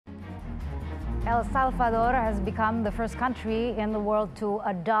El Salvador has become the first country in the world to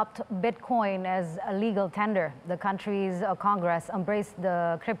adopt Bitcoin as a legal tender. The country's Congress embraced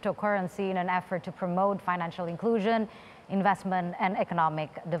the cryptocurrency in an effort to promote financial inclusion, investment, and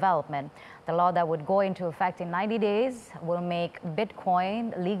economic development. The law that would go into effect in 90 days will make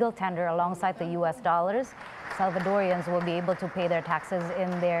Bitcoin legal tender alongside the US dollars. Salvadorians will be able to pay their taxes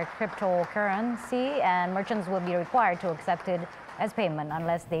in their cryptocurrency, and merchants will be required to accept it as payment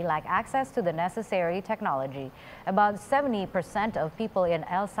unless they lack access to the necessary technology. About 70% of people in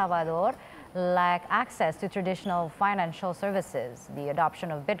El Salvador lack access to traditional financial services. The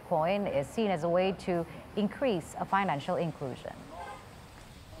adoption of Bitcoin is seen as a way to increase financial inclusion.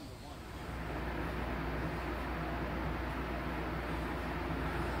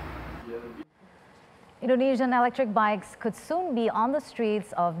 Indonesian electric bikes could soon be on the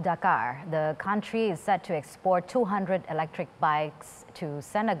streets of Dakkar. The country is set to export 200 electric bikes to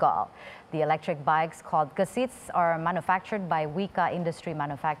Senegal. The electric bikes, called Gesits, are manufactured by Wika Industry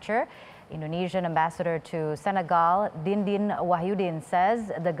Manufacture. Indonesian ambassador to Senegal, Dindin Wahyudin,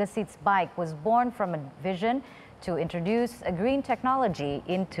 says the Gesits bike was born from a vision to introduce a green technology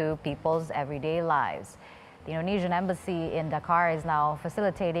into people's everyday lives. The Indonesian embassy in Dakkar is now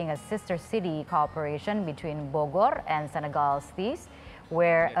facilitating a sister city cooperation between Bogor and Senegal's Thiès,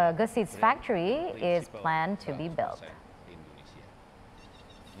 where a Gesits factory is planned to be built.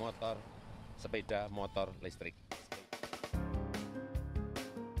 Motor, sepeda, motor listrik.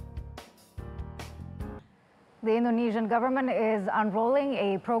 The Indonesian government is unrolling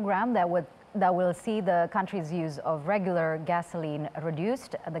a program that will see the country's use of regular gasoline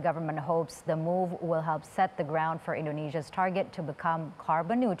reduced. The government hopes the move will help set the ground for Indonesia's target to become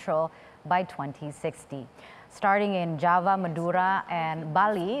carbon neutral by 2060. Starting in Java, Madura, and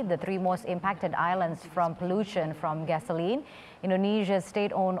Bali, the three most impacted islands from pollution from gasoline, Indonesia's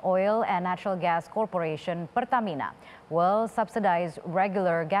state-owned oil and natural gas corporation, Pertamina, will subsidize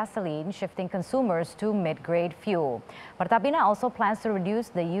regular gasoline, shifting consumers to mid-grade fuel. Pertamina also plans to reduce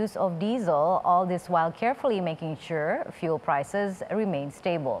the use of diesel, all this while carefully making sure fuel prices remain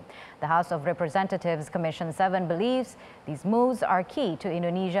stable. The House of Representatives Commission 7 believes these moves are key to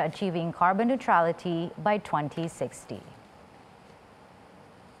Indonesia achieving carbon neutrality by 2060.